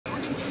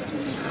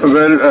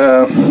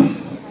Well,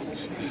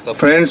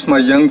 friends, my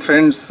young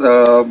friends,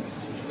 I'm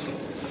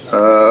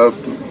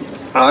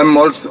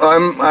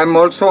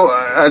also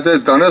as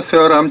a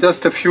connoisseur. I'm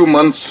just a few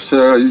months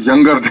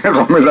younger than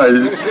Romila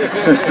is.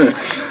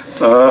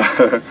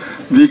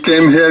 We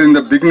came here in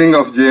the beginning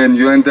of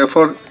JNU, and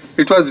therefore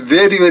it was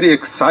very, very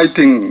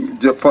exciting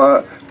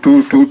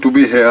to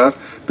be here,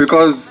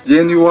 because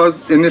JNU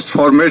was in its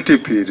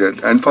formative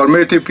period, and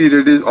formative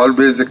period is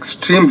always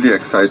extremely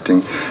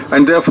exciting.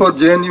 And therefore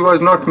JNU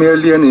was not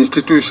merely an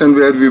institution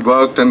where we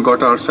worked and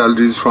got our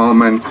salaries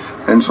from and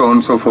so on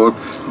and so forth.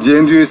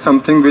 JNU is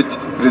something which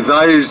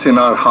resides in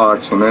our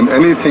hearts, and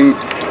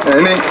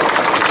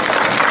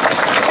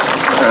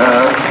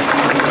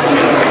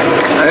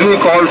any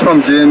call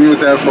from JNU,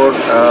 therefore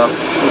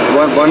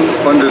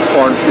one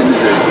responds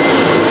immediately.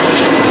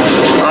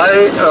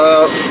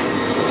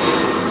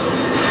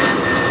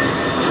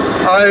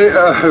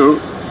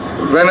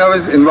 When I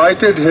was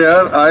invited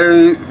here,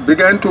 I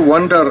began to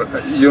wonder,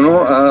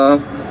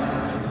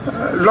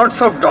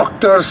 lots of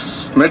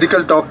doctors,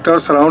 medical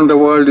doctors around the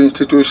world,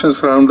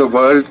 institutions around the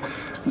world,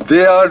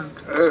 they are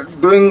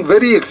doing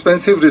very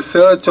expensive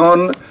research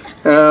on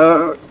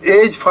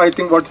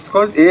anti-aging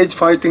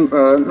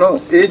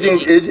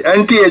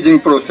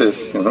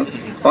process,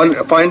 on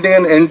finding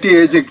an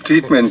anti-aging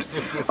treatment.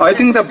 I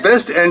think the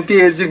best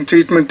anti-aging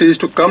treatment is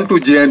to come to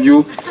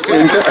JNU,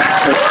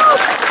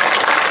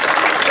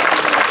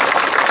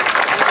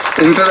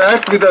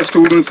 interact with the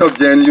students of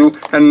JNU,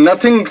 and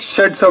nothing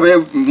sheds away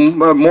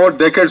more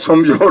decades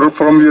from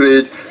your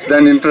age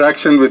than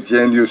interaction with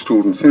JNU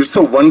students. It's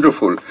so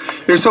wonderful.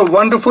 It's so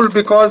wonderful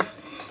because,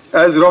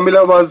 as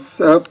Romila was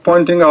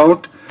pointing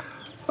out,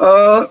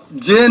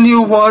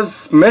 JNU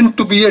was meant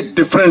to be a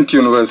different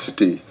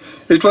university.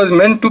 It was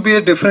meant to be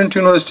a different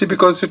university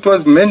because it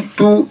was meant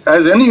to,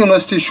 as any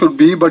university should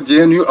be, but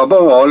JNU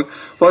above all,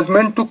 was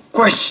meant to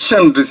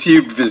question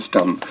received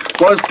wisdom,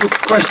 was to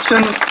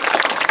question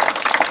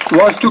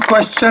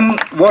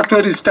what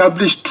were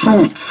established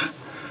truths.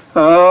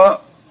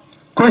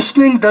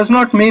 Questioning does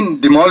not mean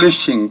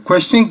demolishing.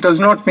 Questioning does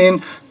not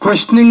mean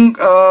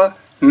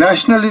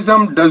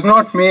nationalism does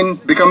not mean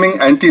becoming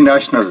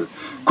anti-national.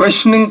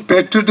 Questioning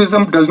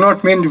patriotism does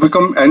not mean you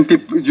become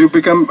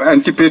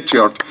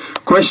anti-patriot.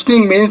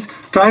 Questioning means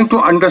trying to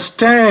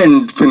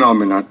understand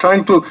phenomena.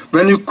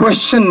 When you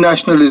question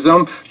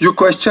nationalism, you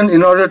question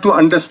in order to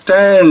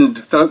understand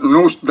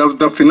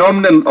the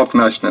phenomenon of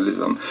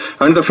nationalism.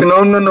 And the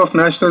phenomenon of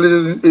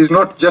nationalism is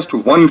not just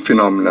one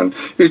phenomenon.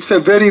 It's a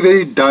very,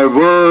 very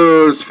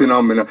diverse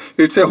phenomenon.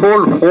 It's a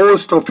whole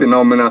host of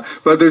phenomena,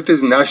 whether it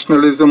is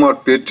nationalism or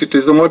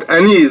patriotism or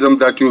any ism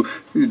that you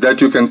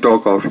can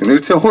talk of.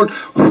 It's a whole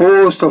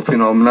host of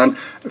phenomena,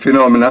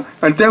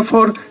 and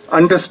therefore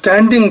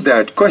understanding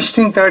that,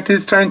 questioning that,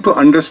 is trying to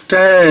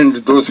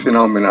understand those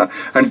phenomena,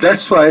 and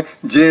that's why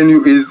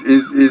JNU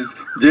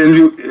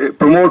JNU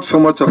promotes so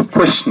much of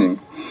questioning.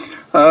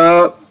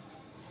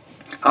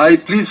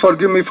 Please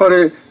forgive me for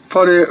a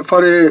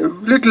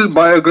little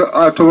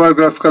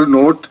autobiographical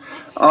note.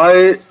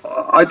 I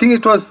think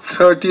it was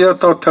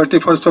 30th or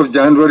 31st of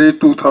January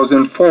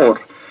 2004.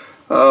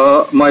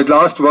 My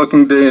last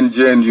working day in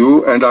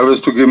JNU, and I was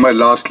to give my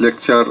last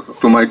lecture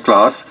to my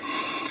class.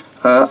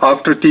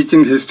 After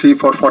teaching history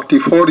for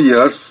 44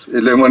 years,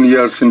 11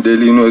 years in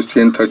Delhi University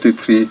and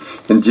 33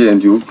 in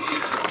JNU,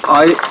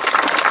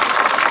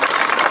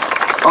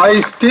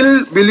 I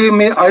still, believe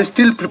me, I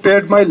still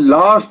prepared my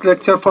last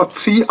lecture for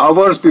 3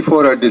 hours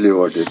before I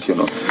delivered it,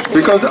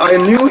 because I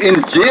knew in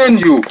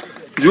JNU,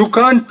 you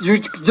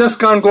just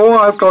can't go,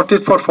 I've taught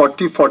it for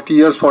 40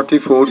 years,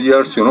 44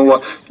 years, in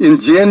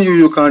JNU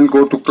you can't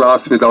go to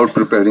class without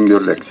preparing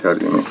your lecture,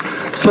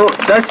 So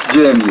that's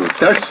JNU,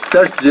 that's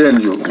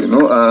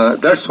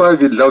JNU, that's why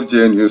we love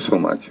JNU so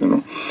much,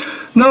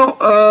 Now,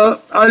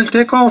 I'll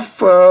take off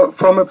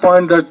from a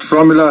point that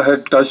Romila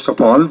had touched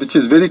upon, which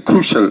is very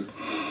crucial.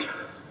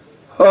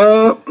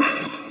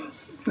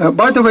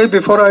 By the way,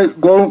 before I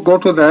go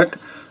to that,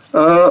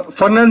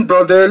 Fernand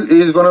Braudel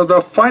is one of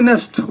the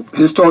finest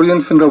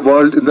historians in the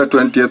world in the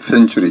 20th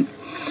century.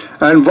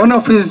 And one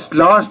of his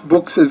last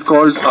books is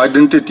called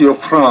Identity of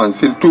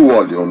France in 2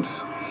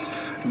 volumes.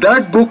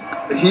 That book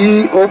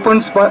he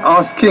opens by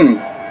asking,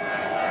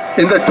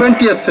 in the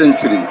 20th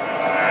century,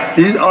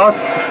 he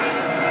asks,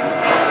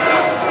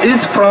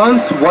 is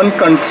France one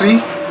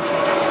country?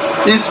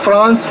 Is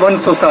France one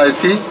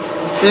society?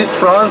 Is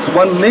France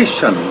one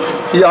nation?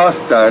 He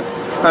asks that.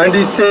 And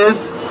he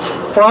says,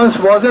 France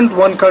wasn't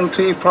one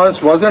country,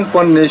 France wasn't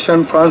one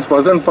nation, France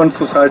wasn't one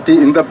society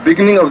until the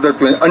beginning of the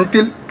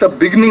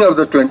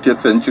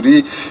 20th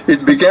century.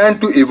 It began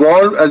to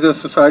evolve as a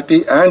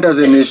society and as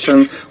a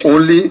nation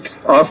only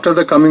after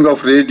the coming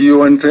of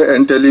radio and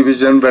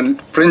television, when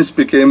French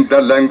became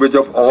the language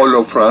of all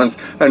of France,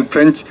 and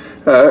French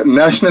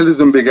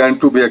nationalism began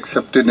to be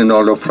accepted in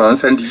all of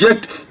France. And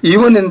yet,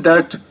 even in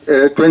that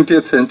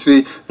 20th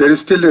century, there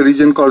is still a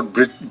region called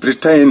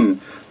Britain,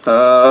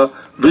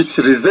 which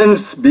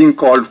resents being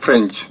called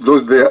French.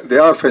 Those they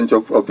are French,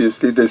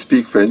 obviously, they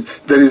speak French.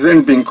 They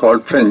resent being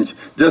called French,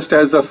 just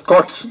as the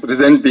Scots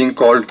resent being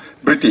called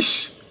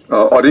British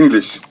or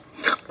English.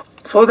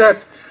 So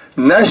that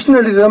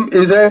nationalism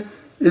is a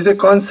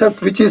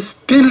concept which is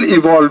still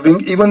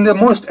evolving. Even the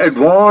most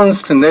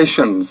advanced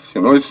nations,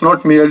 it's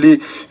not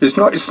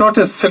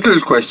a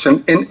settled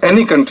question in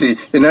any country,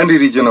 in any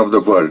region of the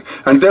world,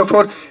 and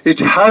therefore it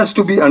has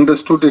to be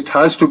understood, it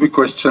has to be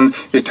questioned,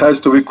 it has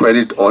to be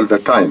queried all the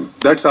time.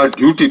 That's our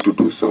duty to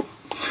do so.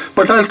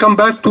 But I'll come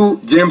back to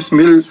James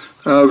Mill,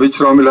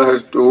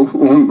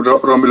 whom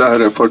Romila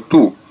had referred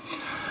to.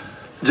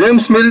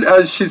 James Mill,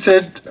 as she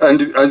said,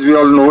 and as we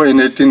all know, in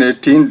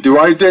 1818,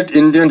 divided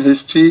Indian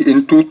history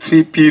into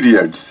 3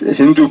 periods: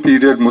 Hindu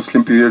period,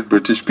 Muslim period,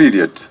 British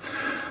periods.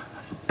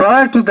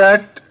 Prior to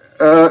that,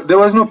 there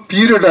was no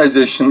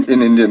periodization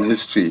in Indian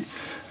history.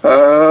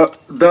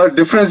 The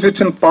difference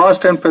between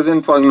past and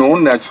present was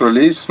known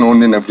naturally. It's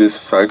known in every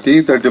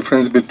society. The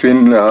difference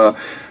between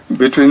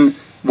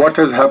what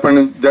has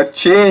happened, that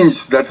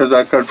change that has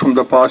occurred from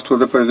the past to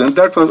the present,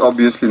 that was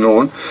obviously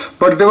known.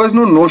 But there was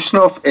no notion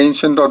of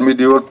ancient or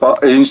medieval,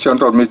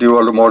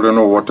 or modern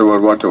or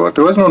whatever.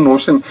 There was no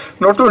notion,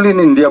 not only in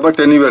India,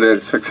 but anywhere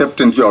else, except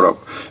in Europe.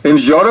 In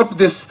Europe,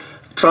 this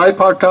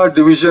tripartite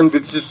division,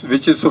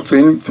 which is so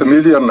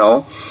familiar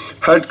now,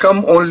 had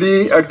come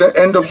only at the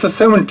end of the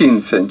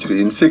 17th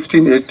century, in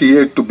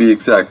 1688 to be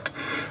exact.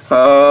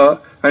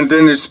 And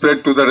then it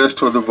spread to the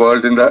rest of the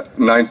world in the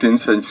 19th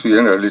century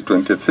and early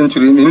 20th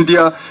century. In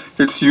India,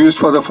 it's used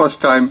for the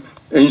first time,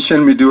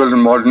 ancient, medieval,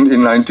 and modern,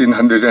 in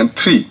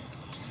 1903.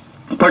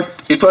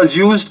 But it was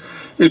used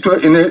in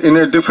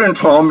a different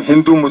form,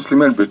 Hindu,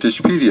 Muslim, and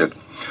British period.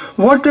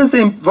 What is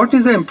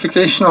the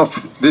implication of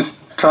this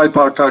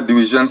tripartite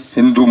division,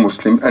 Hindu,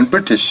 Muslim, and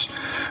British?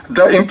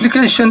 The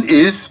implication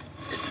is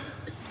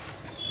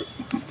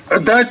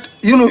that,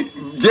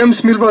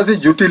 James Mill was a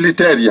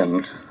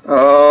utilitarian.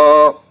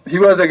 He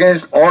was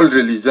against all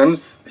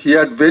religions. He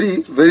had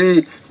very,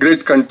 very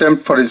great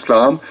contempt for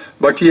Islam,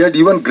 but he had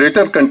even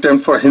greater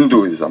contempt for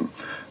Hinduism.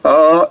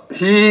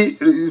 He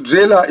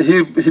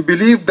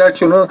believed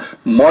that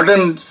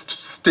modern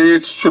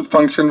states should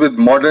function with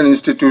modern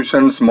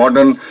institutions,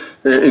 modern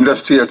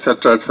industry,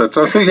 etc.,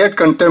 etc. So he had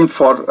contempt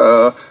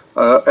for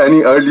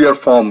any earlier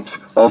forms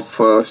of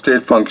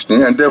state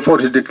functioning, and therefore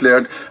he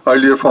declared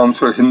earlier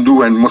forms were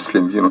Hindu and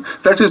Muslim.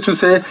 That is to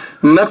say,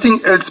 nothing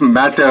else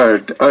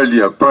mattered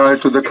earlier, prior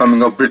to the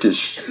coming of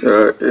British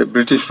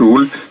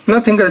rule.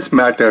 Nothing else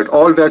mattered.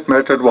 All that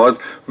mattered was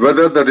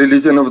whether the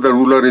religion of the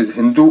ruler is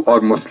Hindu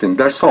or Muslim.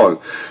 That's all.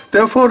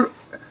 Therefore,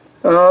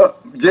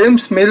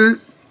 James Mill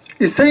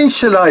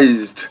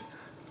essentialized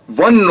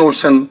one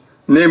notion,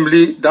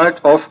 namely that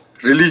of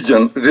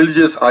religion,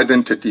 religious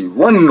identity.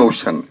 One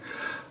notion.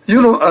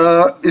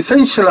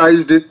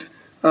 Essentialized it.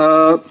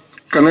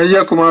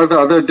 Kanhaiya Kumar the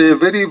other day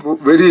very,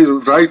 very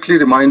rightly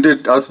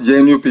reminded us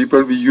JNU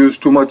people, we use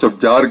too much of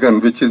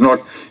jargon which is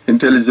not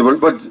intelligible,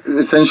 but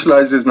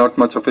essentialized is not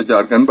much of a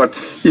jargon. But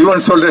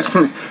even so,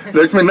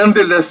 let me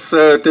nonetheless,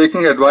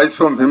 taking advice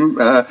from him,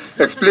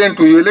 explain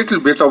to you a little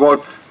bit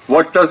about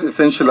what does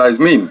essentialize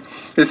mean.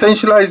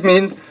 Essentialize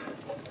means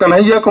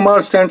Kanhaiya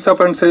Kumar stands up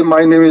and says,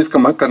 my name is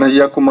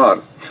Kanhaiya Kumar.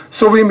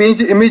 So we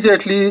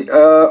immediately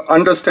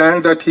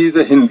understand that he is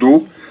a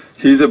Hindu,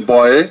 he is a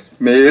boy,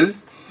 male,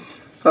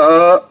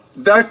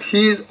 that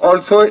he is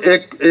also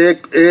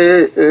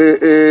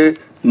a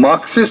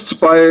Marxist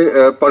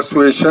by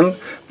persuasion,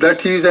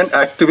 that he is an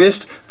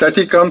activist, that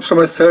he comes from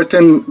a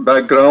certain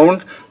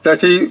background,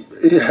 that he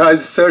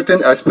has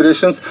certain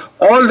aspirations.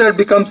 All that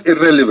becomes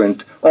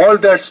irrelevant. All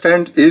that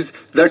stands is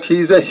that he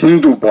is a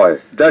Hindu boy.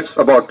 That's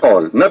about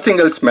all. Nothing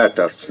else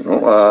matters.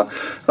 Our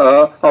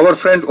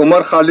friend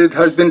Umar Khalid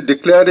has been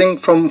declaring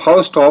from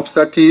housetops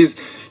that he's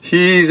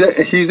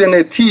an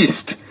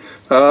atheist.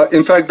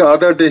 In fact, the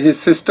other day his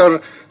sister,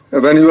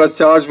 when he was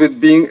charged with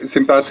being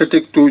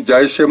sympathetic to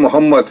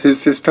Jaish-e-Muhammad,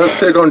 his sister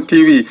said on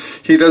TV,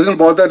 he doesn't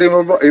bother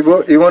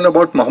even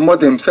about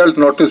Muhammad himself,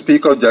 not to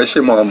speak of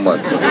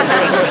Jaish-e-Muhammad.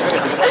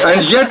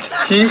 And yet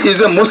he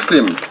is a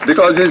Muslim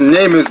because his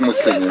name is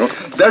Muslim.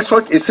 That's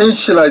what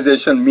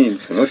essentialization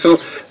means. So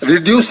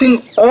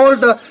reducing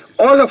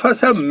all of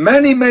us have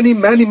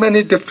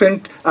many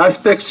different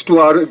aspects to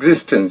our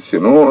existence. We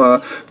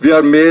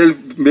are male,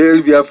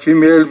 we are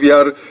female, we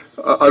are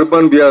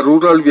urban, we are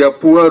rural, we are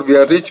poor, we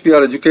are rich, we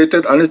are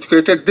educated,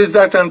 uneducated, this,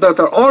 that, and that.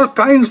 All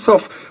kinds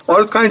of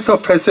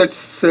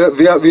facets.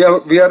 We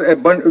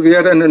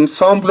are an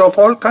ensemble of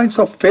all kinds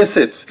of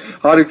facets.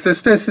 Our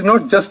existence is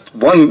not just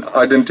one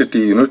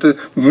identity. It is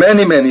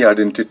many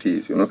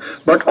identities.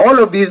 But all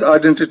of these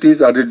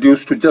identities are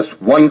reduced to just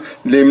one,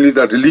 namely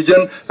the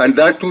religion, and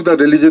that too the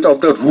religion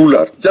of the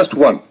ruler, just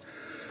one.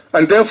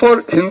 And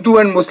therefore, Hindu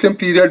and Muslim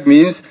period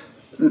means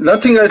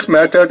nothing else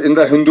mattered in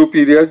the Hindu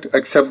period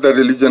except the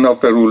religion of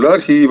the ruler.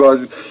 He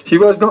was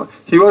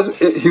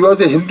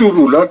a Hindu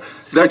ruler.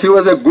 That he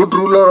was a good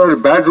ruler or a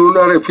bad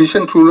ruler,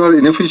 efficient ruler,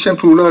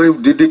 inefficient ruler,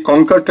 did he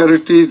conquer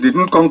territories,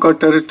 didn't conquer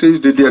territories,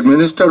 did he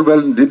administer well,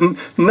 didn't,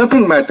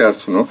 nothing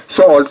matters,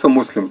 So also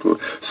Muslim rule.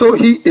 So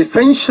he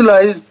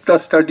essentialized the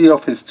study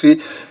of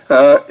history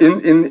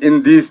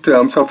in these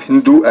terms of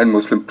Hindu and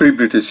Muslim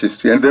pre-British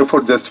history, and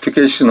therefore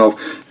justification of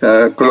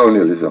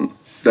colonialism.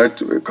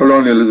 That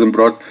colonialism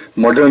brought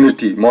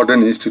modernity,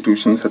 modern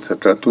institutions,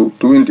 etc. to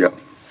India.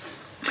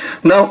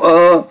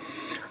 Now,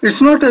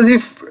 it's not as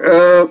if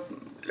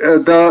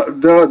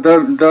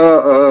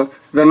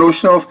the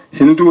notion of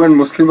Hindu and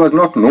Muslim was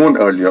not known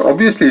earlier.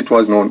 Obviously, it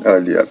was known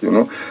earlier.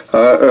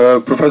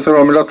 Professor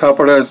Amila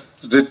Thapar has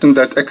written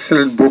that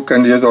excellent book,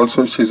 and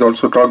she's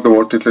also talked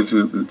about it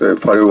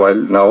for a while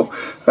now,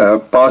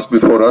 past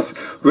before us,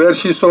 where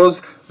she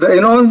shows the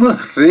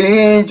enormous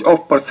range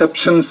of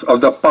perceptions of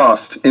the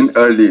past in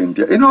early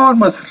India.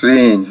 Enormous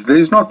range. There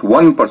is not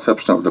one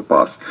perception of the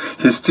past.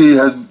 History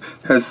is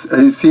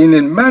seen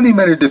in many,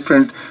 many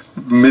different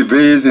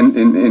ways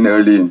in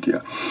early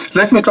India.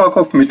 Let me talk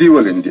of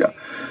medieval India.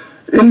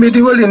 In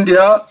medieval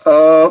India,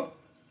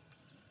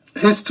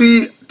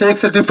 history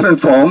takes a different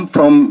form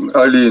from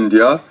early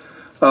India.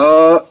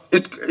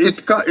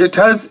 It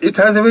has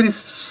a very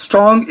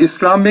strong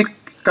Islamic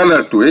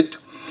color to it,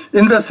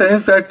 in the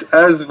sense that,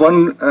 as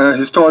one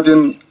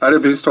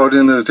Arab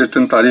historian has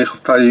written, Tarikh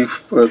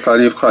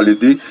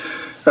Khalidi,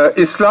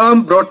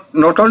 Islam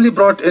not only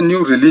brought a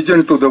new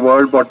religion to the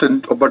world,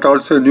 but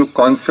also a new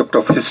concept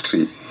of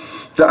history.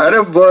 The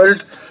Arab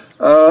world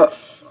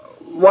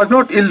was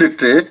not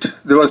illiterate.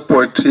 There was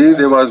poetry,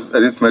 there was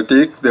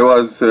arithmetic, there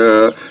was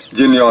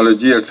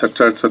genealogy,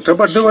 etc., etc.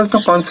 But there was no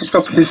concept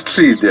of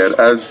history there,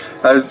 as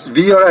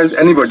we or as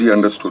anybody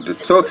understood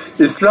it. So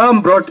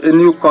Islam brought a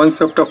new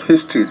concept of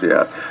history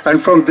there,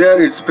 and from there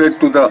it spread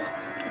to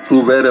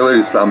wherever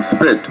Islam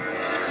spread.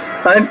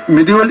 And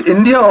medieval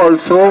India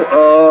also,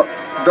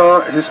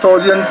 the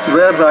historians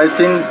were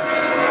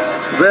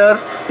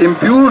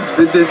imbued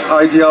with this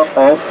idea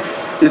of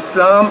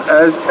Islam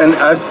as an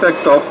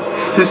aspect of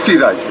history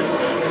writing,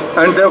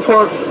 and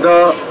therefore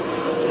the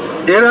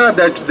era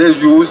that they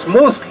used,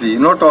 mostly,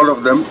 not all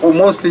of them, or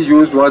mostly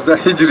used, was the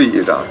Hijri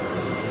era,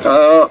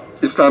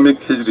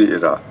 Islamic Hijri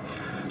era.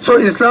 So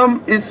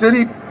Islam is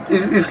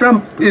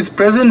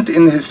present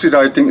in history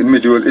writing in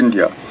medieval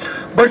India.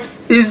 But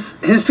is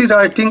history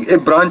writing a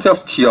branch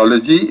of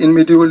theology in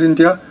medieval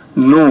India?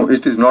 No,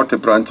 it is not a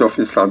branch of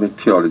Islamic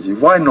theology.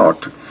 Why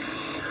not?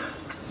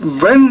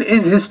 When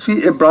is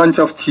history a branch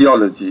of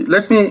theology?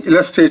 Let me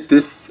illustrate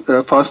this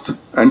first,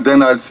 and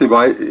then I'll say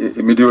why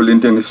medieval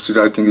Indian history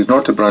writing is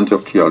not a branch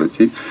of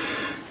theology.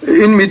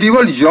 In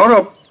medieval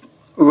Europe,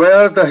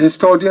 where the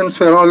historians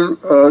were all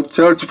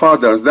church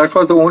fathers, that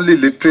was the only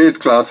literate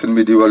class in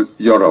medieval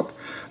Europe.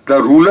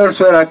 The rulers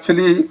were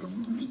actually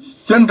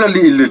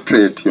generally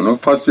illiterate,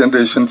 first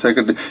generation,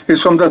 second.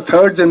 It's from the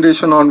third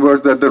generation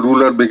onwards that the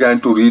ruler began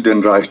to read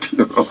and write,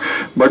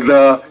 But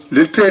the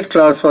literate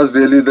class was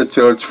really the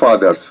church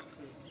fathers.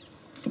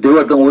 They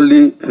were the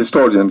only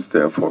historians,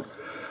 therefore.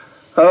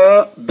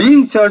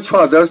 Being church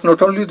fathers,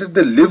 not only did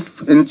they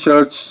live in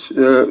church,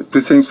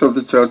 precincts of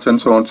the church and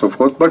so on and so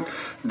forth, but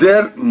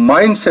their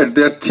mindset,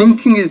 their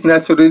thinking is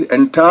naturally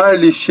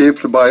entirely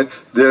shaped by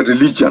their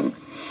religion.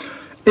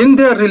 In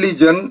their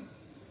religion,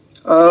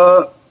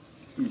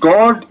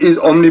 God is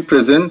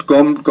omnipresent,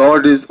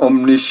 God is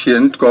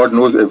omniscient, God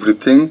knows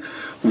everything.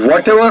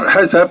 Whatever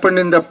has happened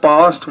in the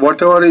past,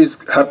 whatever is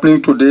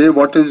happening today,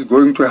 what is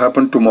going to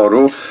happen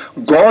tomorrow,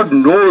 God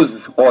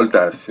knows all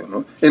that.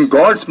 In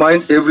God's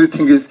mind,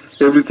 everything is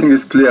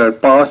clear.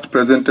 Past,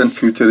 present, and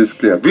future is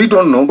clear. We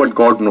don't know, but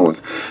God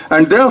knows.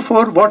 And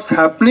therefore, what's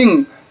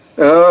happening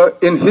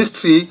in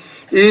history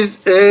is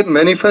a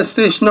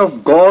manifestation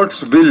of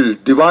God's will,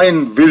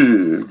 divine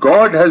will.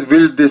 God has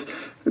willed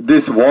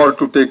this war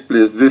to take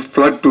place, this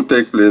flood to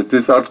take place,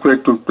 this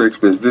earthquake to take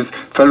place, this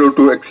fellow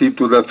to accede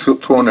to the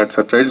throne,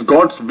 etc. It's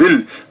God's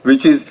will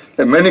which is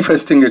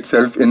manifesting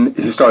itself in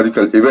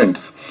historical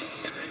events.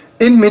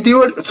 In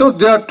medieval, so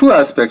there are two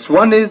aspects.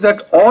 One is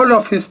that all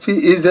of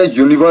history is a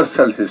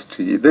universal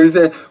history. There is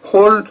a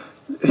whole,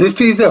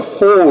 history is a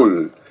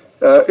whole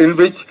in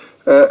which,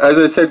 as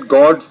I said,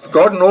 God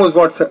knows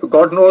what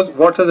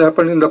has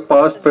happened in the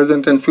past,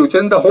 present, and future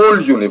in the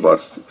whole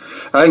universe,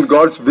 and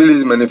God's will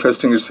is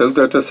manifesting itself.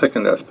 That's a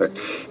second aspect.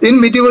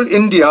 In medieval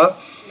India,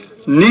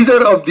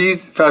 neither of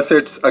these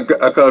facets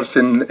occurs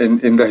in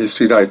the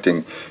history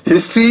writing.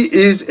 History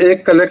is a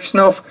collection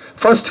of,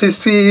 first,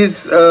 history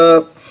is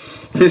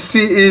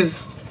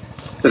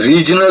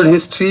regional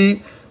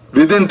history.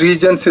 Within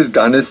regions is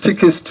dynastic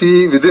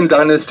history. Within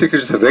dynastic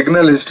is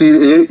regnal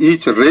history.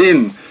 Each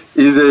reign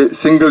is a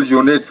single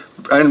unit,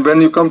 and when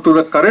you come to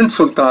the current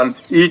sultan,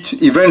 each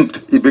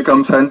event, it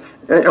becomes an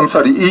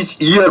each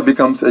year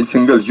becomes a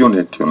single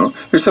unit,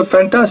 It's a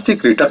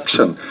fantastic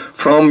reduction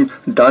from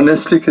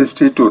dynastic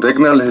history to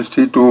regnal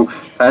history to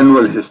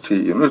annual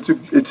history,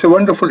 It's a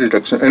wonderful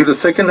reduction. And the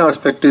second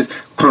aspect is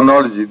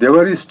chronology. They're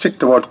very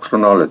strict about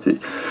chronology.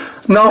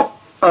 Now,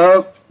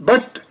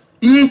 but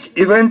each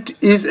event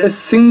is a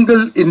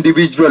single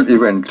individual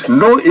event.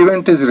 No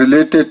event is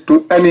related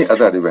to any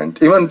other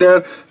event. Even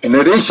their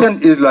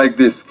narration is like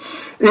this.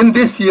 In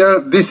this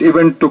year, this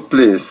event took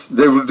place.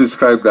 They will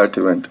describe that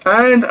event.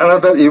 And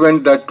another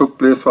event that took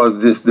place was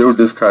this. They will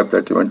describe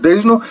that event. There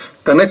is no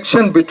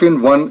connection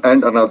between one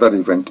and another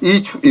event.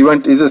 Each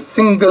event is a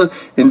single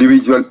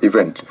individual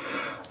event,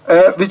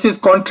 which is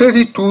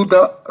contrary to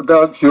the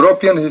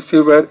European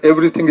history where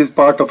everything is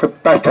part of a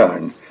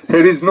pattern.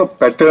 There is no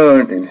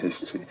pattern in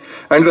history.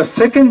 And the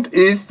second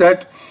is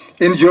that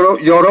in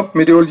Europe,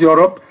 medieval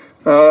Europe,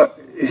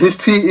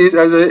 history is,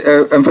 as I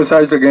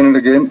emphasized again and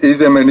again,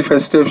 is a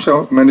manifestation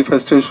of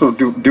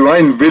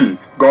divine will,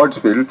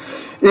 God's will.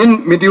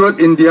 In medieval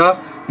India,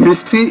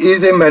 history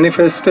is a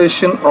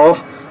manifestation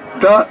of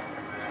the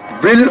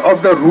will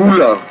of the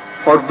ruler,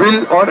 or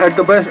at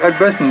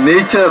best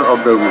nature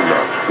of the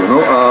ruler.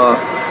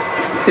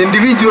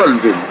 Individual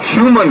will,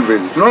 human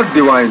will, not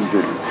divine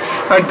will.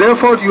 And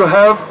therefore you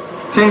have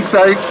things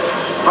like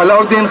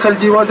Alauddin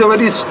Khalji was a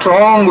very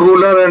strong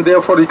ruler and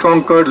therefore he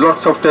conquered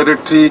lots of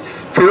territory.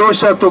 Firoz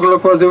Shah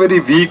Tughlaq was a very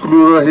weak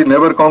ruler, he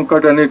never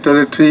conquered any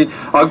territory.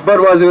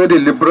 Akbar was a very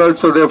liberal,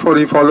 so therefore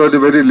he followed a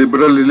very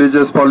liberal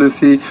religious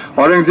policy.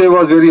 Aurangzeb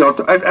was very,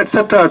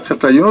 etc.,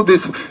 etc.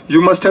 This,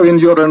 you must have in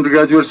your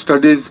undergraduate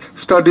studies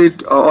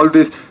studied all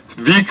this.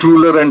 Weak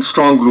ruler and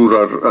strong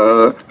ruler,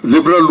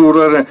 liberal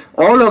ruler,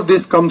 all of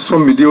this comes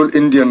from medieval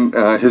Indian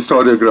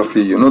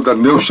historiography. The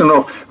notion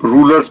of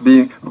ruler's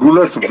will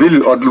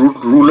or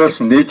ruler's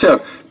nature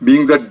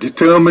being the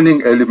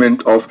determining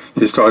element of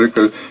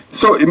historical.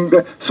 So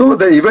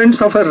the events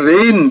of a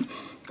reign,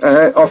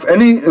 of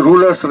any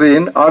ruler's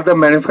reign, are the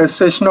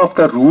manifestation of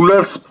the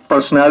ruler's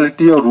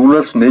personality or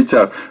ruler's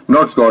nature,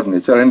 not God's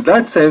nature. In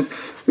that sense,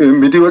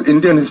 medieval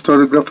Indian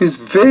historiography is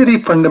very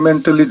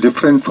fundamentally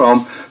different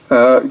from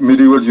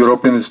medieval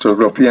European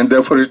historiography, and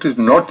therefore it is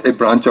not a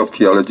branch of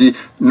theology,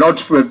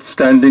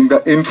 notwithstanding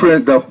the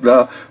influence of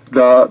the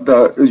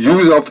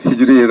use of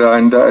Hijri era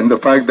and the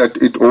fact that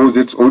it owes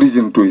its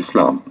origin to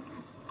Islam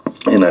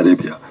in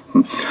Arabia.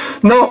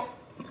 Now,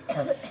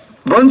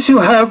 once you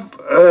have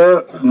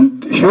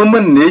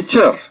human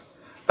nature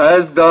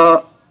as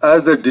the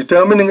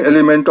determining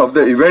element of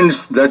the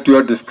events that you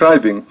are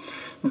describing,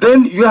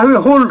 then you have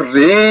a whole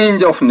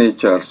range of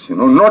natures.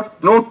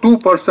 No two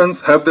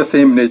persons have the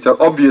same nature.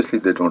 Obviously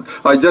they don't.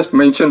 I just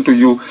mentioned to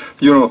you,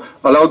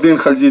 Alauddin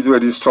Khalji is a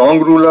very strong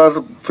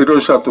ruler,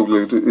 Firoz Shah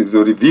Tughlaq is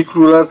a very weak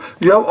ruler.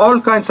 You have all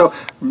kinds of,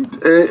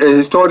 a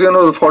historian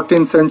of the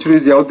 14th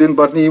century, Ziauddin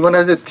Barni, even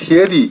has a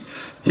theory.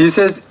 He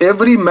says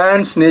every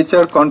man's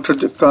nature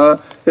comprises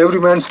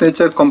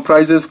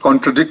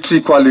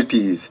contradictory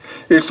qualities.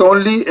 It's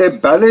only a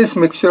balanced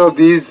mixture of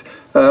these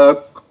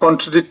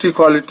contradictory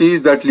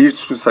qualities that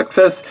leads to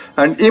success,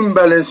 and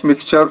imbalanced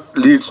mixture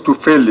leads to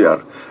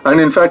failure. And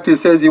in fact, he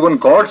says even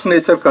God's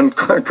nature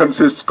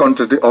consists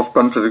of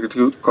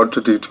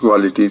contradictory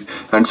qualities,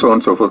 and so on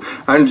and so forth.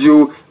 And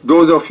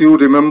those of you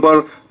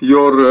remember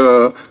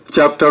your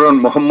chapter on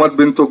Muhammad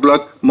bin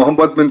Tughlaq.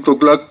 Muhammad bin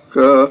Tughlaq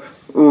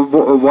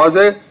was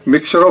a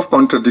mixture of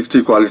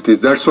contradictory qualities.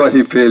 That's why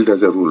he failed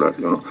as a ruler.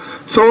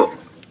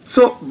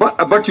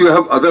 But you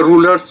have other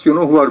rulers,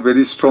 who are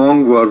very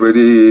strong, who are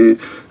very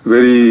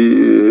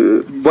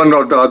one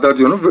or the other,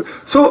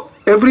 So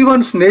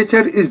everyone's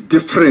nature is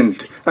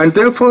different, and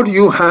therefore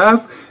you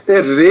have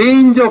a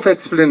range of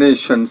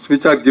explanations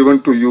which are given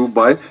to you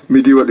by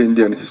medieval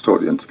Indian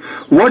historians.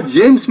 What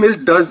James Mill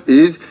does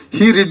is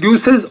he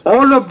reduces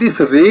all of this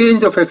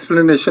range of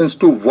explanations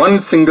to one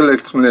single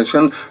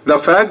explanation. The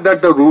fact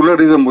that the ruler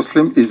is a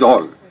Muslim is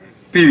all,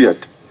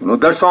 period.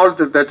 That's all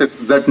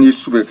that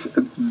needs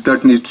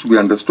to be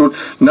understood.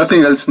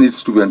 Nothing else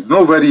needs to be.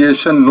 No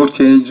variation, no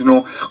change,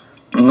 no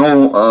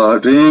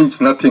range,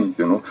 nothing.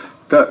 The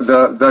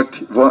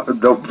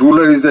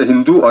ruler is a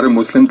Hindu or a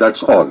Muslim.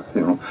 That's all.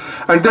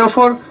 And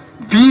therefore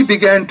we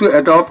began to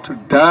adopt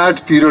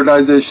that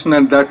periodization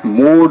and that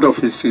mode of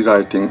history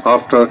writing in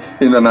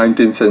the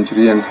 19th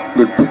century and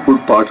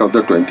good part of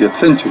the 20th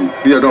century.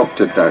 We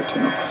adopted that.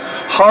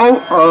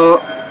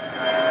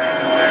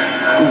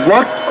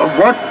 What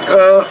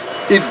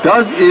it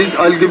does is,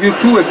 I'll give you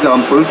two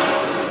examples.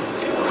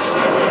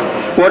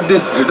 What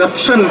this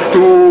reduction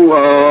to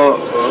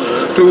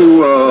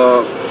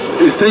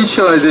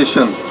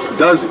essentialization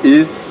does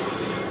is,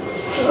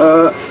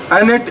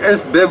 Annette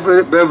S.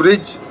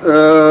 Beveridge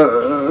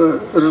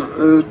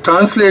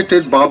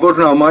translated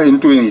Baburnama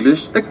into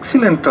English.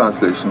 Excellent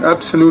translation,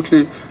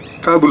 absolutely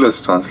fabulous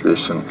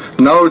translation.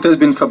 Now it has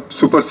been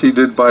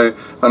superseded by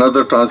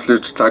another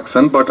translator,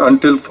 Taxon, but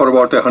until for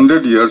about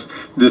 100 years,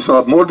 this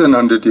was more than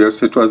 100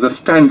 years, it was a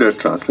standard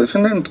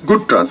translation and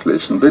good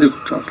translation, very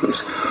good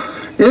translation.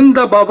 In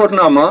the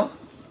Baburnama,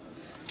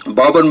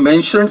 Babur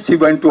mentions he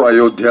went to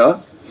Ayodhya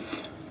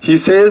He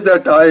says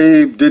that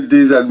I did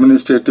these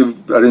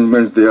administrative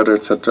arrangements there,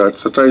 etc.,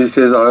 etc. He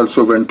says I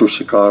also went to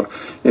Shikar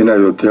in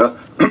Ayodhya.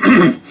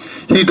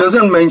 He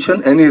doesn't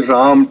mention any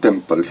Ram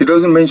temple. He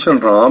doesn't mention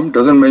Ram,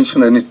 doesn't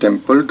mention any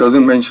temple,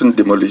 doesn't mention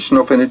demolition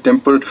of any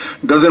temple,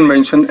 doesn't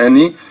mention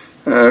any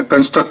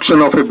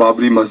construction of a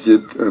Babri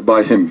Masjid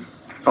by him,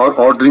 or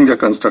ordering a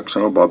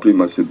construction of Babri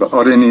Masjid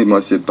or any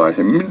masjid by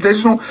him. I mean,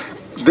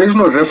 there is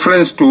no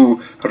reference to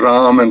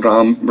Ram and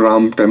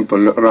Ram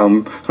temple,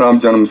 Ram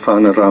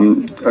Janamsthan and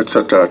Ram,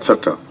 etc.,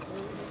 etc.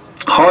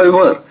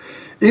 However,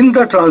 in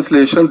the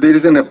translation, there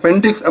is an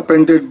appendix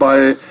appended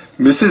by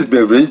Mrs.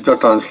 Beveridge, the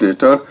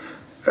translator.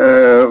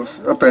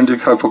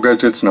 Appendix, I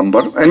forget its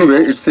number.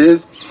 Anyway, it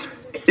says,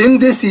 in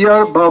this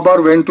year,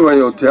 Babar went to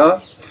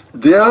Ayodhya.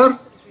 There,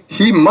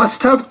 he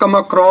must have come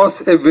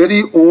across a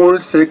very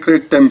old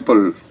sacred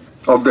temple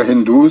of the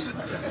Hindus,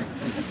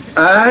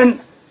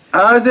 and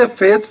as a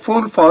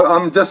faithful,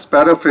 I'm just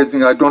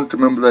paraphrasing, I don't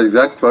remember the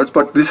exact words,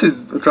 but this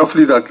is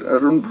roughly that,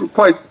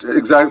 quite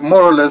exact,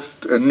 more or less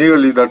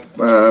nearly that,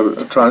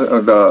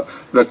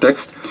 the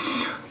text,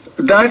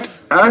 that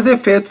as a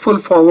faithful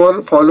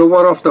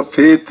follower of the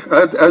faith,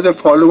 as a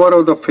follower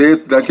of the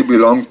faith that he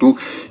belonged to,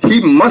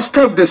 he must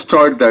have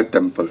destroyed that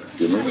temple,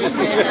 you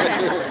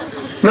know.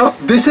 Now,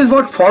 this is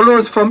what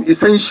follows from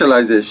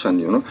essentialization,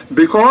 you know.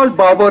 Because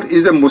Babar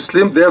is a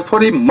Muslim, therefore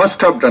he must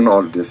have done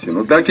all this, you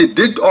know. That he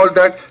did all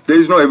that, there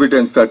is no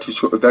evidence that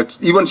that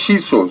even she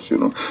shows, you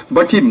know.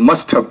 But he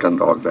must have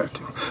done all that.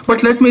 You know.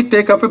 But let me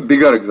take up a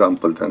bigger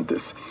example than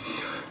this.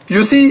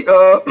 You see,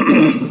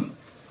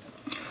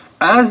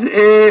 as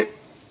a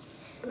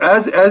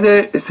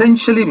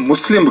essentially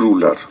Muslim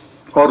ruler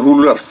or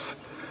rulers,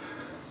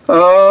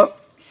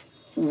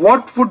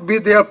 what would be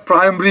their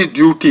primary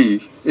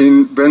duty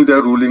when they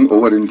are ruling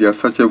over India,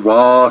 such a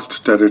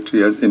vast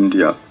territory as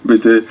India,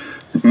 with a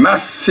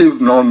massive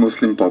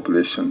non-Muslim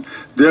population?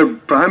 Their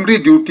primary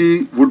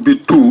duty would be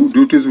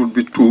duties would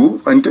be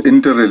two,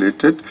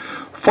 interrelated.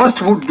 First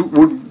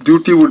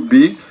duty would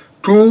be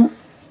to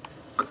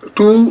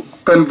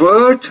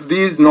convert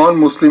these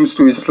non-Muslims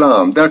to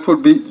Islam. That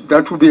would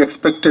be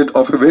expected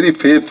of a very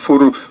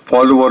faithful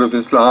follower of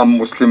Islam,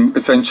 Muslim,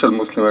 essential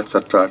Muslim,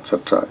 etc.,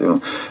 etc. You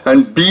know,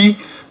 and B,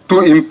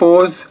 to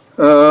impose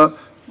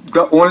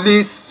the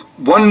only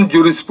one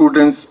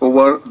jurisprudence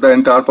over the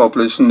entire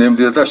population,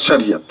 namely the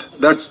Shariat.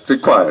 That's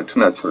required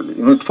naturally.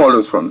 You know, it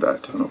follows from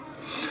that. You know.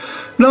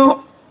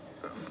 Now,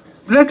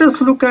 let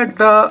us look at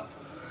the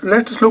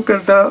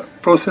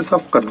process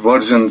of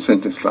conversions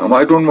in Islam.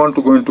 I don't want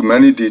to go into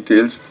many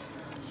details,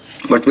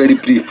 but very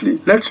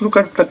briefly, let's look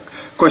at the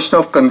question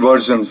of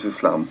conversions in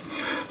Islam.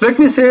 Let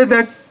me say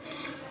that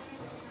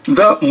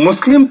the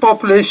Muslim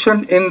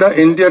population in the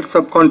Indian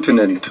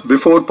subcontinent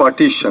before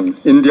partition,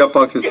 India,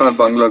 Pakistan,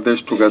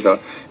 Bangladesh together,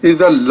 is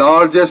the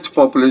largest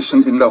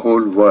population in the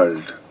whole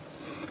world.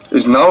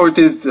 Now it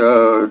is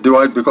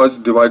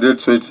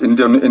divided, so it's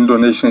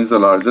Indonesia is the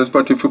largest,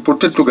 but if you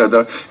put it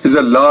together, it's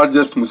the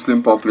largest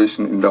Muslim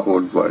population in the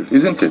whole world,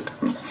 isn't it?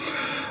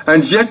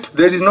 And yet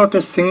there is not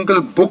a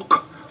single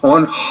book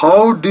on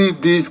how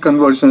did these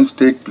conversions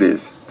take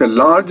place. The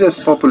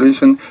largest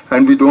population,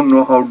 and we don't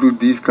know how do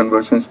these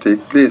conversions take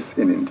place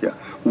in India.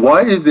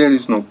 Why there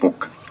is no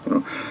book? You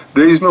know,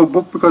 there is no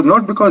book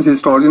not because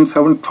historians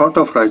haven't thought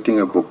of writing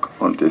a book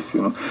on this.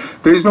 You know,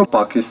 there is no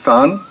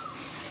Pakistan,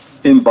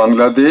 in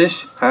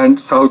Bangladesh,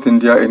 and South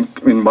India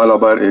in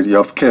Malabar area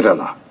of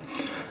Kerala,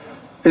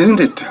 isn't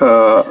it?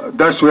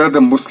 That's where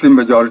the Muslim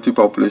majority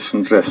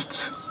population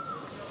rests.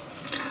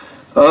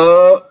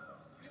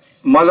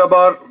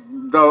 Malabar,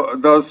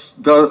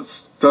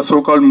 the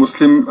so-called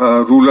Muslim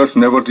rulers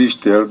never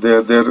reached there.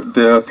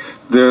 Their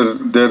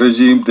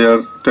regime,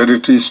 their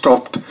territory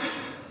stopped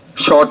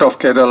short of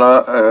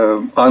Kerala,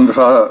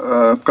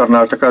 Andhra,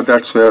 Karnataka.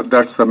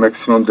 That's the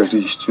maximum they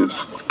reached.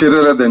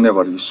 Kerala they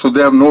never reached. So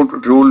they have no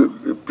role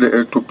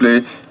to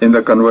play in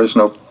the conversion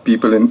of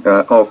people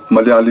of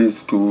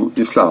Malayalis to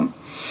Islam.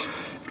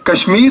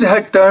 Kashmir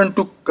had turned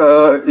to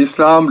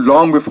Islam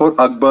long before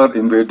Akbar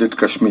invaded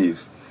Kashmir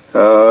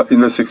in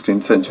the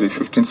 16th century,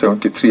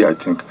 1573, I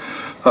think.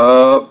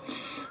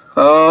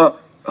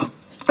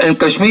 And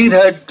Kashmir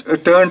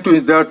had turned to,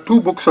 there are two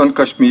books on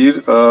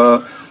Kashmir.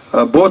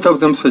 Both of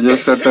them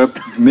suggest that the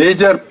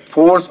major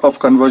force of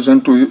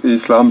conversion to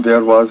Islam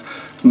there was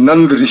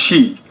Nand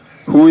Rishi,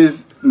 who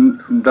is,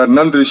 the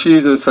Nand Rishi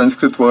is a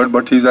Sanskrit word,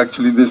 but he's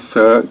actually this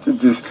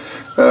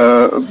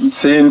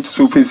saint,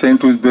 Sufi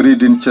saint who is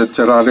buried in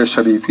Charare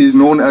Sharif. He's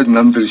known as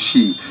Nand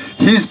Rishi.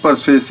 His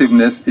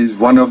persuasiveness is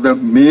one of the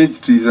main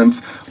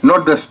reasons,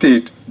 not the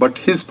state, but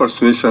his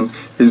persuasion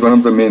is one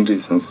of the main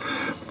reasons.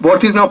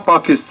 What is now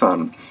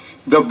Pakistan?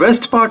 The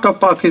west part of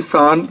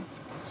Pakistan,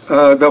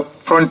 the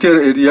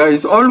frontier area,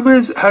 has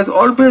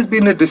always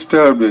been a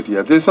disturbed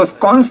area. This was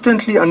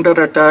constantly under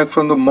attack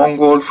from the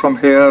Mongols, from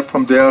here,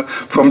 from there,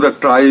 from the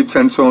tribes,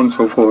 and so on and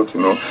so forth.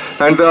 You know,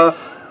 and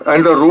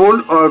the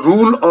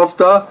rule of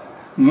the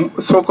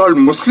so-called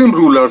Muslim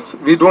rulers.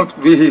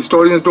 We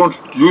historians don't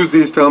use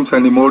these terms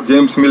anymore.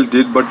 James Mill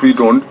did, but we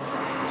don't.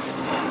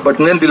 But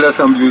nonetheless,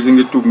 I'm using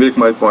it to make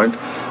my point.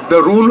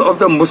 the rule of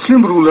the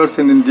Muslim rulers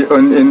in India,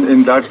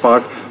 in that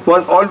part,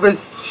 was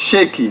always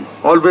shaky,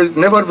 always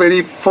never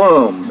very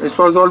firm. It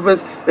was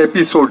always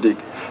episodic.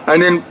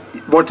 And in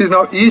what is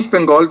now East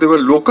Bengal, there were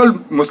local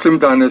Muslim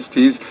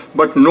dynasties,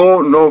 but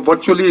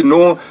virtually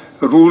no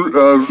rule,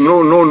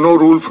 no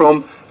rule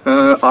from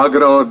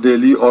Agra or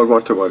Delhi or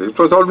whatever. It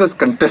was always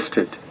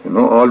contested,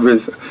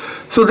 always.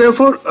 So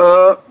therefore,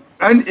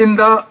 and in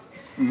the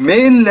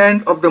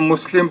mainland of the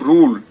Muslim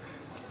rule,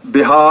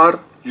 Bihar,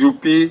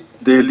 UP,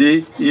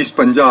 Delhi, East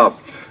Punjab,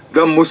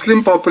 the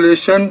Muslim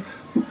population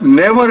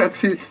never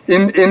exceed,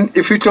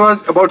 if it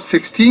was about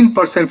 16%,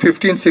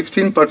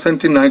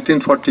 16% in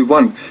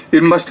 1941,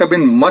 it must have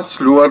been much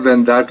lower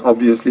than that,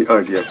 obviously,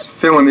 earlier.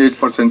 7,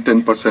 8%,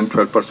 10%,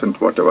 12%,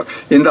 whatever.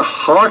 In the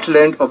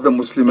heartland of the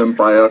Muslim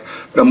empire,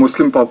 the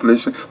Muslim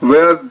population,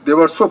 where they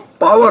were so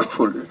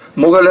powerful.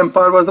 Mughal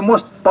Empire was the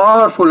most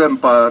powerful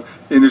empire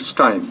in its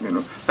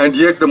time, and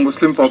yet the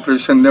Muslim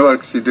population never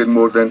exceeded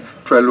more than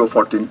 12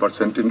 or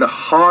 14% in the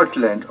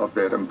heartland of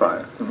their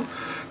empire.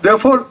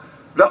 Therefore,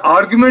 the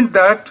argument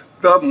that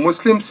the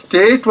Muslim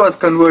state was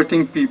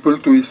converting people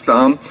to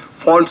Islam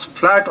falls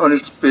flat on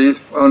its face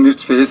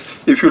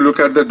if you look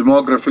at the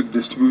demographic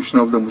distribution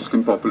of the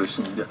Muslim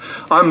population in India.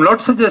 I'm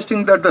not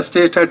suggesting that the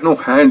state had no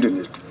hand in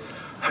it.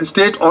 The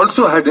state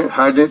also had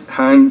its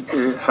hand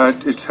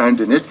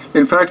in it.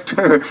 In fact,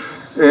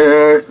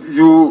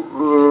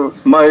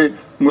 my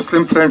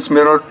Muslim friends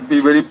may not be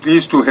very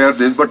pleased to hear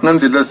this, but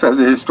nonetheless, as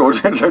a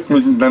historian, let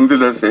me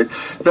nonetheless say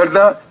that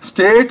the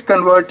state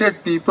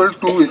converted people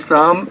to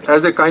Islam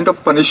as a kind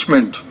of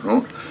punishment.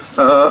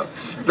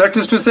 That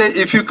is to say,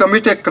 if you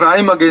commit a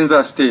crime against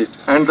the state,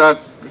 and the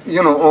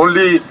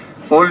only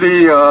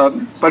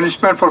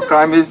punishment for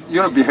crime is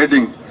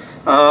beheading.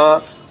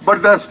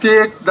 But the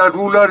state, the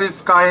ruler is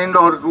kind,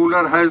 or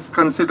ruler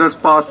considers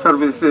past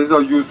services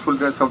or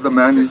usefulness of the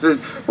man. He says,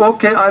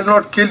 okay, I'll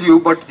not kill you,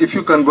 but if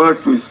you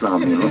convert to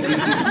Islam,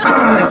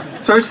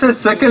 So it's a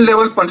second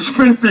level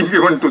punishment being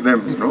given to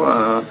them,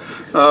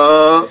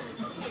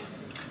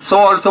 So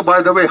also,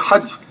 by the way,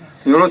 Hajj,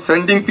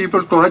 sending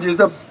people to Hajj is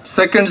the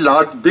second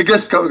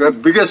biggest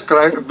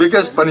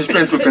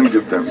punishment you can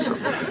give them.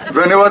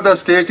 Whenever the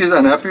state is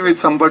unhappy with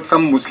some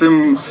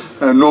Muslim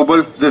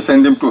noble, they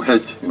send him to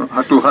Hajj,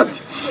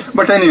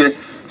 But anyway,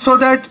 so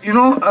that,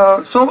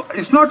 so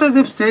it's not as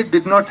if state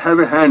did not have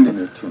a hand in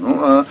it,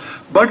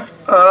 But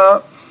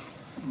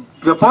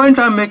the point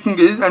I'm making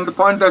is, and the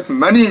point that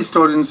many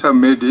historians have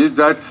made is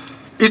that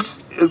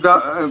it's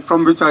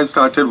from which I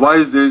started,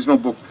 why there is no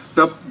book?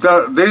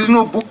 There is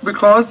no book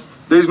because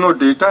there is no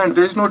data, and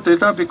there is no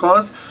data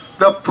because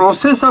the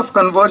process of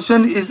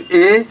conversion is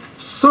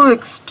so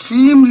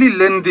extremely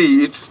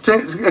lengthy. It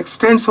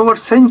extends over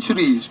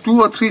centuries,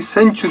 2 or 3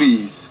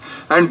 centuries,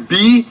 and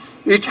B,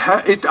 it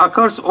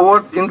occurs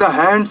at the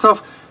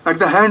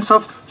hands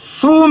of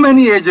so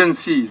many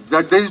agencies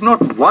that there is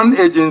not one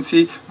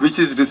agency which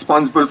is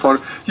responsible for.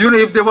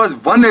 If there was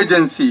one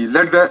agency,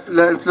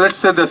 let's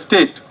say the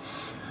state,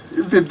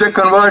 if they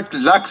convert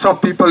lakhs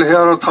of people here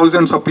or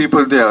thousands of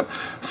people there,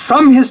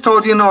 some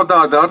historian or the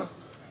other,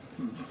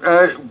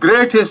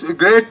 great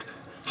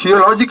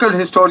theological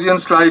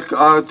historians like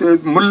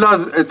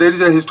mullahs, there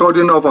is a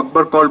historian of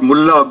Akbar called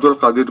Mullah Abdul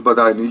Qadir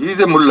Badaini. He is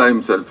a mullah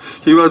himself.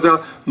 He was a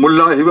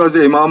mullah, he was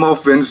the imam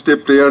of Wednesday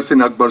prayers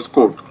in Akbar's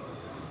court.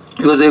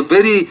 He was a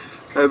very,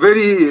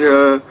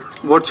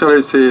 what shall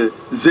I say,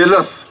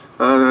 zealous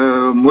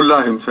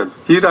mullah himself.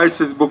 He writes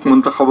his book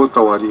Muntakhab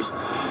al-Tawarikh.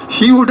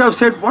 He would have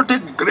said what a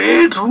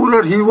great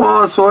ruler he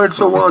was, so and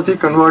so was. He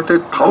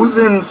converted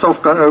thousands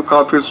of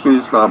kafirs to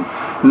Islam.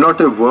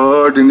 Not a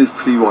word in his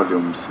 3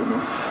 volumes.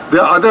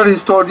 There are other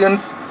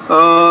historians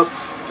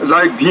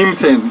like Bhim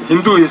Sen,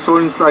 Hindu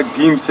historians like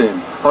Bhim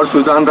Sen or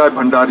Sudan Rai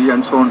Bhandari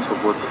and so on and so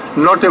forth.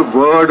 Not a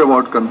word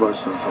about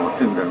conversions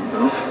in them.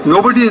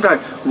 Nobody is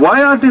writing.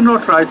 Why are they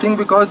not writing?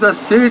 Because the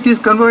state is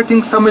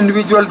converting some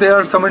individual there,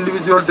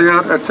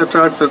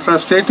 etc., etc.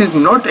 State is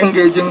not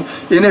engaging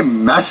in a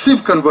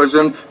massive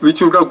conversion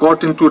which would have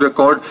got into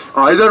record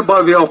either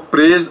by way of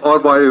praise or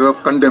by way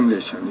of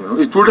condemnation.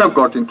 It would have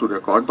got into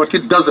record, but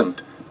it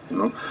doesn't.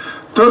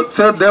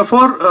 So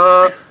therefore,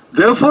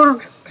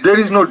 there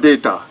is no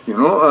data.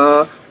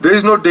 There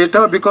is no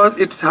data because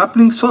it's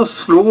happening so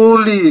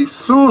slowly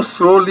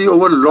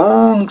over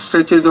long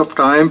stretches of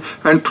time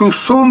and through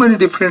so many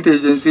different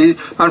agencies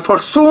and for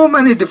so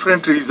many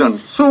different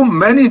reasons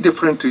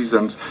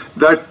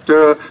that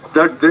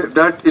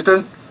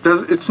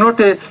it's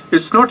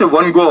not a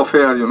one go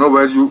affair,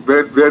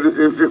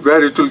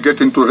 where it will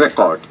get into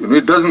record.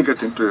 It doesn't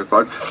get into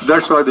record.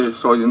 That's why the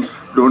historians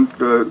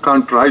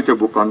can't write a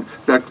book on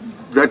that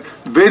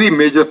very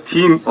major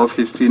theme of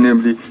history,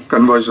 namely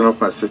conversion of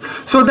masses.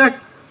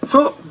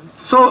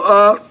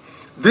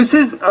 This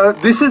is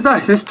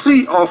the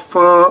history of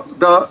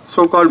the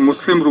so-called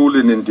Muslim rule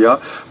in India.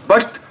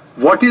 But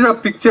what is a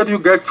picture you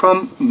get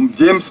from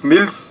James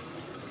Mill's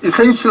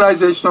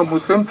essentialization of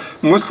Muslims?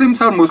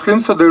 Muslims are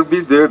Muslims, so they will be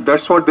there.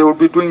 That's what they will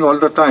be doing all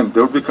the time. They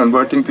will be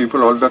converting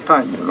people all the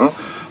time.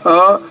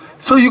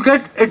 So you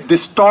get a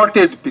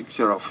distorted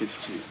picture of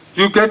history.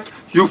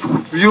 you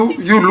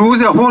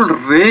lose a whole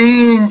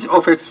range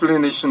of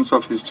explanations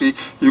of history.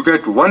 You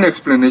get one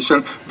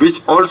explanation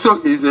which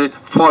also is a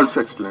false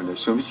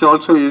explanation, which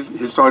also is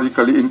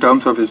historically, in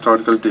terms of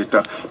historical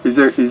data, is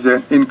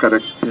an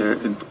incorrect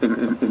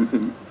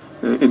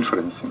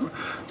inference.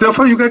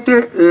 Therefore, you get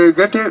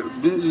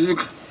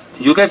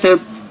a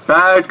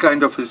bad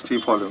kind of history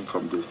following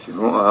from this.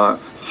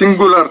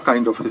 Singular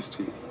kind of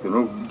history.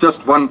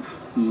 Just one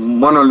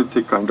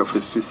monolithic kind of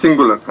history,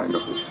 singular kind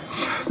of history.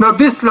 Now,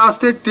 this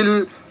lasted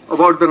till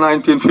about the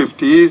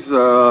 1950s.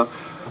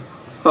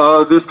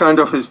 This kind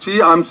of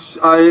history.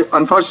 I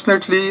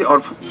unfortunately,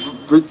 or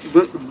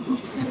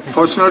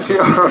fortunately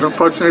or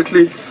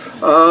unfortunately,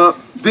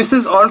 this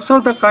is also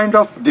the kind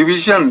of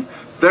division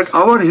that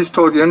our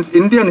historians,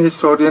 Indian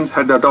historians,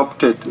 had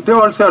adopted. They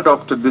also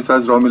adopted this,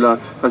 as Romila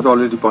has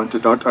already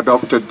pointed out,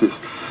 adopted this.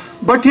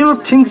 But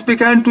things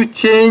began to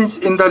change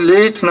in the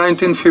late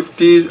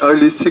 1950s,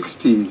 early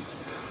 60s.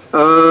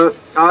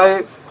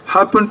 I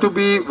happen to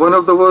be one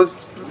of those,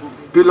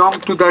 belong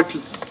to that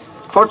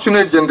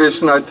fortunate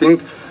generation, I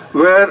think,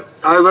 where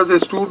I was a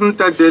student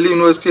at Delhi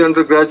University,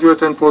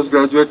 undergraduate and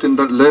postgraduate in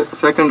the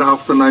second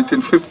half of the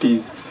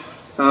 1950s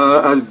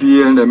as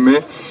BA and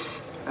MA.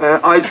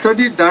 I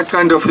studied that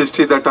kind of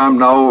history that I'm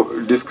now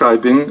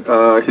describing,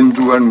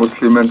 Hindu and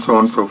Muslim and so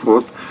on and so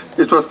forth.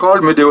 It was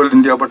called medieval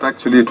India, but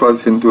actually it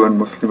was Hindu and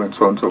Muslim and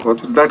so on and so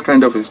forth. That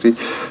kind of history.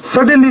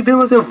 Suddenly there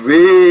was a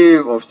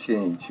wave of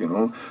change.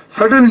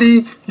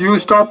 Suddenly you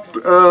stopped.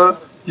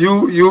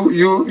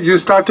 You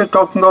started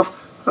talking of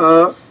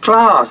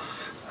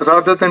class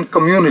rather than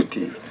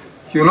community.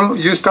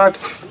 You start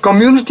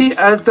community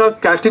as the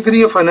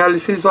category of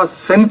analysis was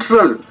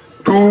central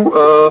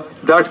to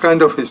that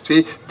kind of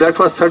history. That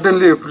was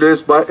suddenly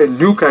replaced by a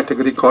new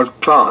category called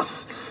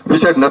class,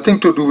 which had nothing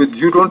to do with,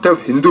 you don't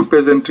have Hindu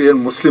peasantry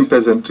and Muslim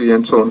peasantry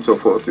and so on and so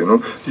forth,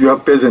 you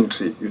have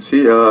peasantry, you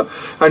see,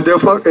 and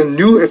therefore a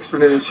new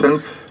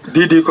explanation,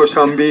 D.D.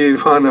 Koshambi,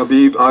 Irfan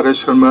Habib,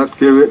 R.S. Sharma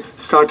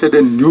started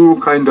a new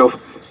kind of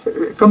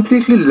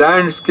completely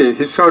landscape,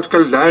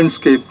 historical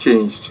landscape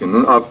changed,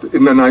 up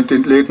in the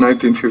late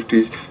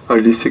 1950s,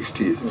 early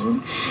 60s,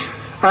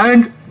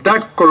 and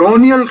that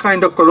colonial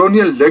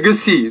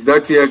legacy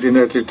that we had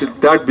inherited,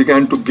 that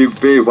began to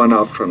give way one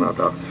after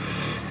another.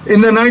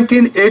 In the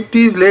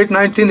 1980s, late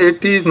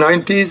 1980s,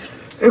 90s,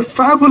 a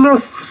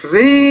fabulous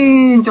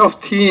range of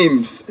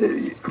themes,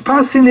 a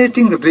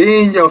fascinating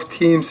range of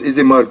themes is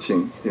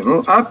emerging.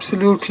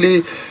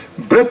 Absolutely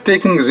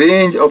breathtaking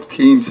range of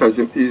themes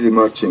is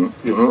emerging.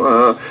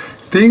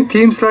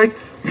 Themes like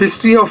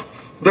history of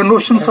the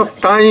notions of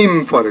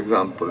time, for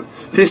example,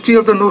 history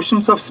of the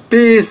notions of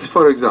space,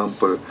 for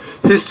example,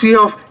 history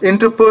of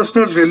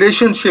interpersonal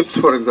relationships,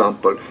 for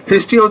example,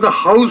 history of the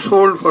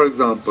household, for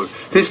example,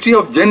 history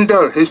of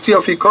gender, history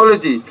of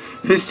ecology,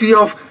 history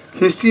of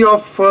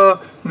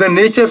the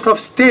natures of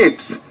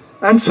states,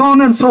 and so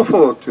on and so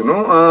forth.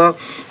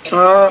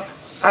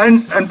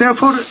 And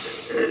therefore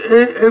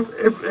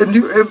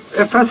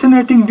a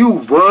fascinating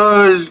new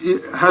world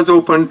has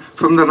opened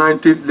from the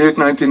late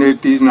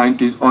 1980s,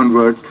 90s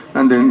onwards,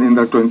 and then in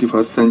the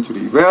 21st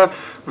century, where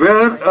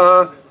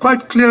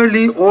quite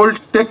clearly old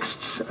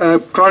texts,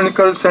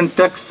 chronicles and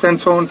texts and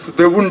so on,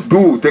 they wouldn't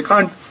do. They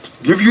can't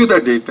give you the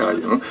data.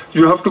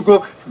 You have to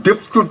go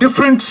to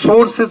different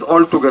sources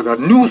altogether.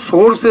 New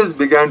sources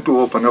began to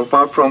open,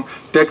 apart from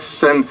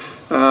texts and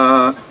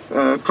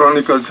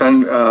chronicles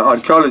and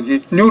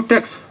archaeology. New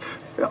texts,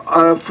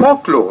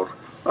 folklore,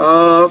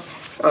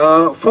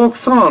 folk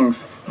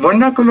songs,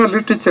 vernacular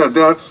literature.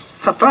 There are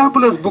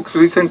fabulous books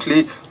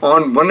recently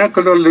on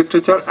vernacular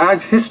literature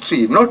as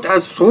history, not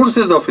as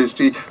sources of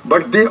history,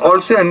 but they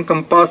also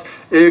encompass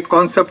a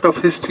concept of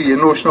history, a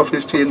notion of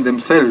history in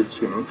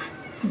themselves.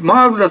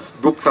 Marvelous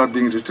books are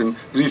being written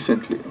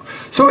recently.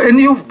 So a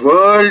new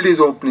world is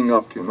opening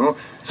up.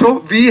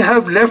 So we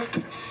have left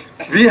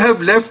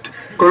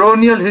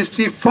colonial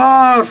history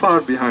far,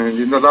 far behind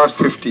in the last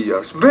 50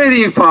 years.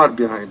 Very far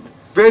behind.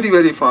 Very,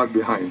 very far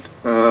behind.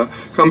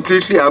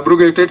 Completely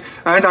abrogated.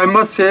 And I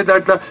must say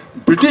that the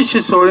British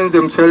historians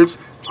themselves,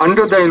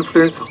 under the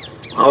influence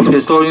of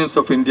historians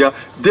of India,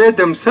 they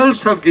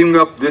themselves have given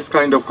up this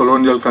kind of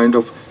colonial kind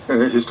of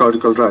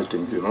historical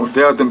writing.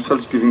 They are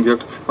themselves giving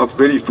it up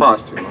very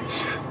fast.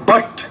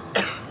 But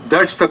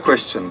that's the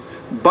question.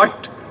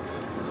 But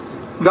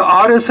the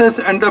RSS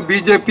and the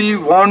BJP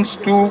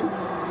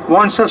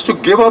wants us to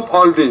give up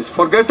all this,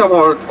 forget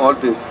about all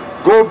this.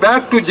 Go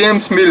back to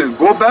James Mill,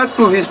 go back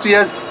to history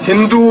as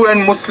Hindu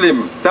and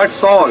Muslim,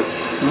 that's all.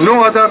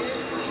 No other,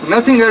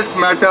 nothing else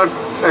matters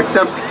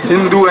except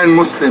Hindu and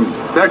Muslim,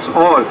 that's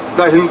all.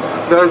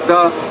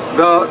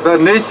 The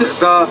nature,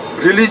 the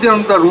religion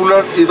of the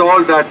ruler is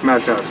all that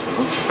matters.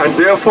 And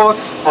therefore,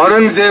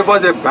 Aurangzeb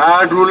was a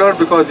bad ruler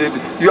because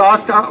you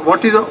ask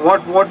what do you know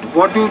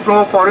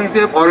of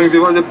Aurangzeb?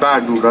 Aurangzeb was a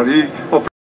bad ruler. He